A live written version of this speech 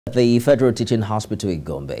The Federal Teaching Hospital in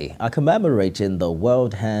Gombe are commemorating the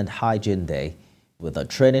World Hand Hygiene Day with a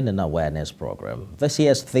training and awareness program. This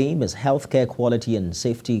year's theme is Healthcare Quality and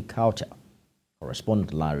Safety Culture.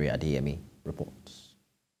 Correspondent Larry Adeyemi reports.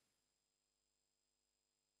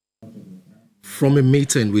 From a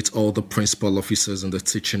meeting with all the principal officers in the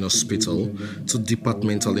teaching hospital to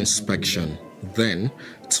departmental inspection, then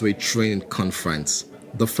to a training conference,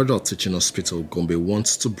 the Federal Teaching Hospital Gombe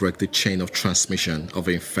wants to break the chain of transmission of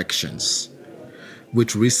infections.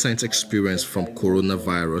 With recent experience from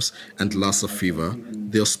coronavirus and Lassa fever,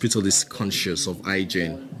 the hospital is conscious of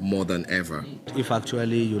hygiene more than ever. If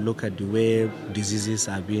actually you look at the way diseases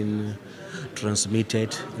are being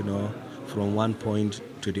transmitted, from one point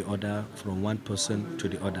to the other, from one person to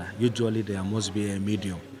the other, usually there must be a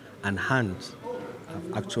medium, and hands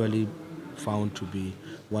have actually found to be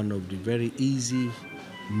one of the very easy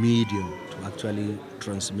medium to actually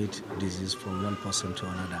transmit disease from one person to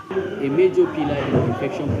another. A major pillar in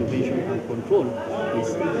infection prevention and control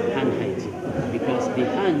is hand hygiene, because the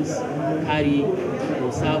hands carry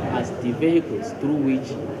or serve as the vehicles through which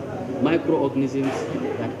microorganisms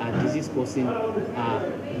that are disease causing are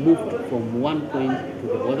moved from one point to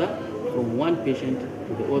the other, from one patient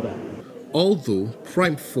to the other. Although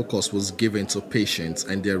prime focus was given to patients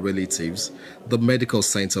and their relatives, the medical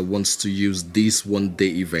center wants to use this one-day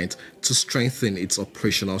event to strengthen its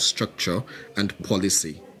operational structure and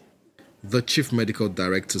policy. The chief medical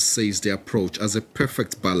director says the approach has a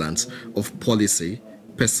perfect balance of policy,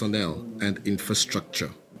 personnel, and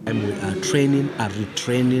infrastructure. And we are training and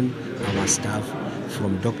retraining our staff,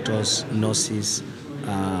 from doctors, nurses,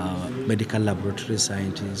 medical laboratory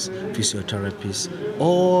scientists, physiotherapists,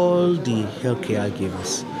 all the healthcare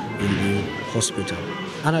givers in the hospital.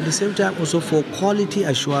 And at the same time also for quality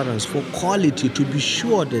assurance, for quality, to be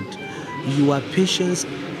sure that your patients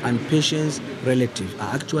and patients' relatives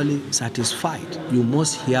are actually satisfied. You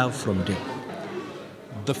must hear from them.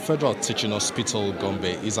 The Federal Teaching Hospital Gombe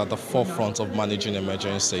is at the forefront of managing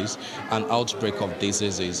emergencies and outbreak of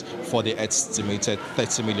diseases for the estimated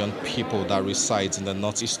 30 million people that reside in the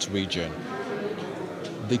Northeast region.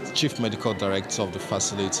 The Chief Medical Director of the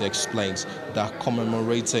facility explains that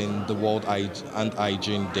commemorating the World Hand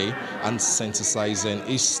Hygiene Day and sensitizing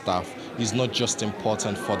its staff is not just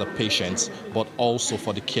important for the patients, but also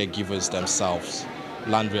for the caregivers themselves.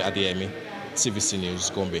 Larry Adeyemi, TVC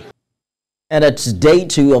News, Gombe. And it's day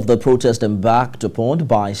 2 of the protest embarked upon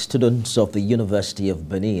by students of the University of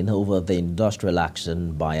Benin over the industrial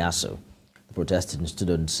action by ASU. The protesting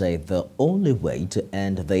students say the only way to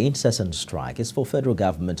end the incessant strike is for federal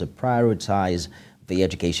government to prioritize the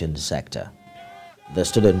education sector. The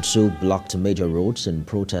students, who blocked major roads in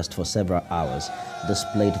protest for several hours,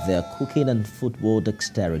 displayed their cooking and football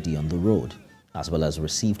dexterity on the road, as well as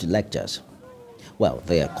received lectures. Well,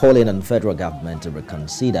 they are calling on federal government to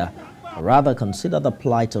reconsider, or rather consider the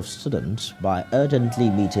plight of students by urgently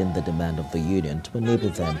meeting the demand of the union to enable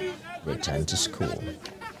them return to school.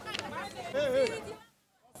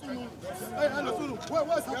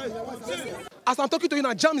 As I'm talking to you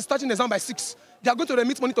now, JAM is starting exam by 6. They are going to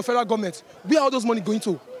remit money to federal government. Where are all those money going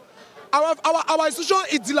to? Our institution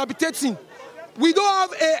is dilapidating. We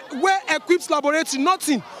don't have a well-equipped laboratory,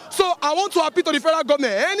 nothing. So I want to appeal to the federal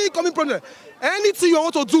government, any coming problem, anything you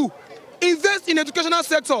want to do, invest in educational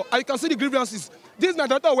sector, and you can see the grievances. This my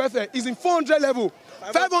director of welfare is in 400 level,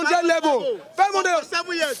 500 level, 500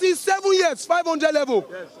 7 years. See, 7 years, 500 level.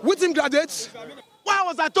 Yes. With him graduates. When I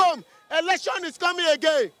was at home, election is coming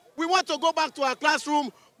again. We want to go back to our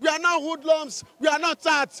classroom. We are not hoodlums. We are not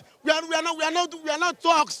tats. We are not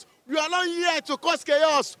talks. We are not here to cause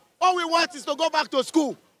chaos. All we want is to go back to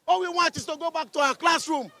school. All we want is to go back to our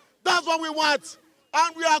classroom. That's what we want.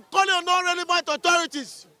 And we are calling on all relevant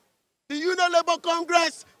authorities, the Union Labour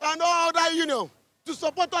Congress and all other unions, to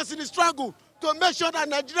support us in the struggle to make sure that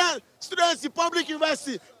Nigerian students in public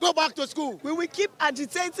university go back to school. We will keep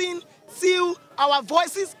agitating till our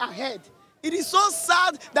voices are heard. It is so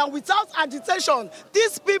sad that without agitation,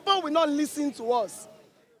 these people will not listen to us.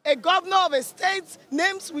 A governor of a state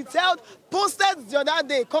named withheld posted the other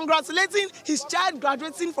day congratulating his child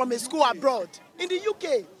graduating from a school abroad in the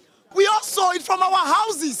UK. We all saw it from our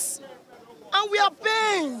houses, and we are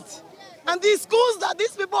pained. And the schools that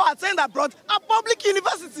these people attend abroad are public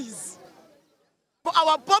universities. But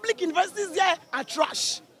our public universities here are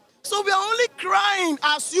trash. So we are only crying,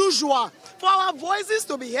 as usual, for our voices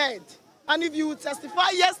to be heard. And if you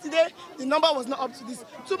testify yesterday, the number was not up to this.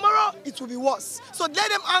 Tomorrow, it will be worse. So let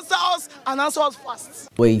them answer us and answer us fast.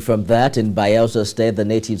 Away from that, in Bayelsa State, the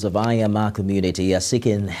natives of Ayama community are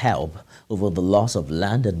seeking help over the loss of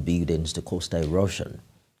land and buildings to coastal erosion.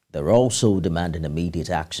 They're also demanding immediate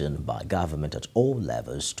action by government at all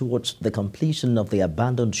levels towards the completion of the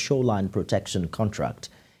abandoned shoreline protection contract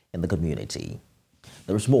in the community.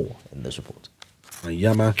 There is more in this report.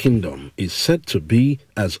 Anyama Kingdom is said to be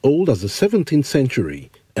as old as the 17th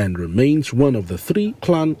century and remains one of the 3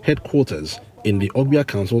 clan headquarters in the Ogbia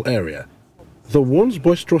Council area. The once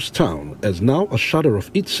boisterous town is now a shadow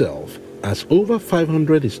of itself, as over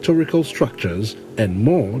 500 historical structures and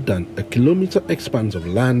more than a kilometer expanse of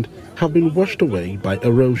land have been washed away by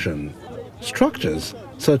erosion. Structures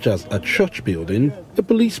such as a church building, a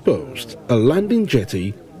police post, a landing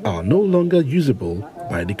jetty are no longer usable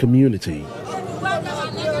by the community.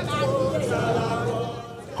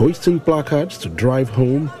 Hoisting placards to drive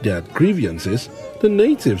home their grievances, the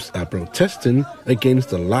natives are protesting against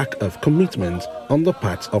the lack of commitment on the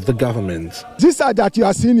part of the government. This site that you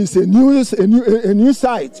are seeing is a new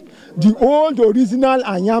site. The old original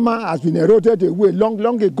Anyama has been eroded away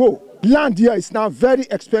long ago. Land here is now very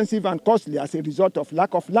expensive and costly as a result of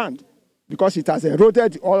lack of land, because it has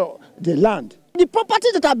eroded all the land. The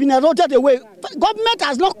properties that have been eroded away, government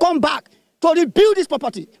has not come back to rebuild this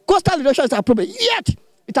property. Coastal erosion is a problem, yet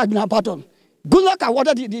it has been abandoned. Good luck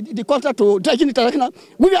awarded the contract to Hygiene International.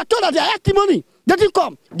 We were told that their testimony didn't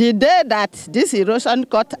come. The day that this erosion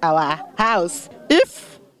caught our house,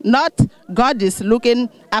 if not God is looking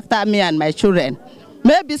after me and my children,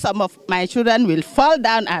 maybe some of my children will fall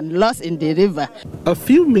down and lost in the river. A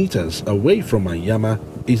few meters away from Anyama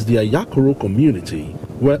is the Ayakoro community,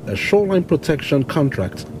 where a shoreline protection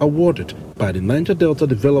contract awarded by the Niger Delta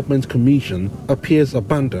Development Commission appears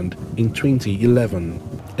abandoned in 2011.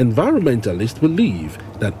 Environmentalists believe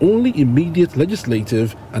that only immediate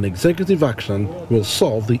legislative and executive action will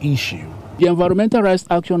solve the issue. The Environmental Rights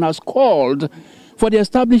Action has called for the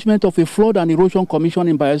establishment of a flood and erosion commission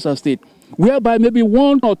in Bayelsa State, whereby maybe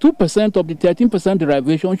 1 or 2% of the 13%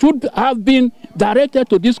 derivation should have been directed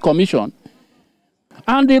to this commission.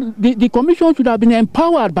 And the commission should have been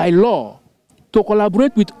empowered by law to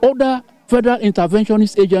collaborate with other federal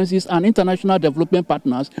interventionist agencies and international development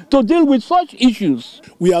partners to deal with such issues.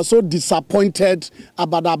 We are so disappointed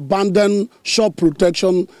about abandoned shore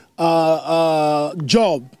protection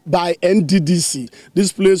job by NDDC.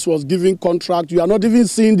 This place was giving contract. You are not even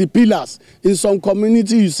seeing the pillars. In some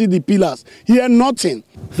community, you see the pillars. Here, nothing.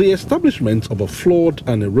 The establishment of a flood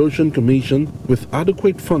and erosion commission with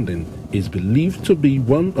adequate funding is believed to be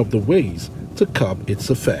one of the ways to curb its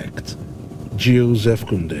effect. Joseph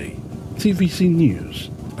Kunde, TVC News,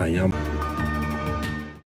 Anyama.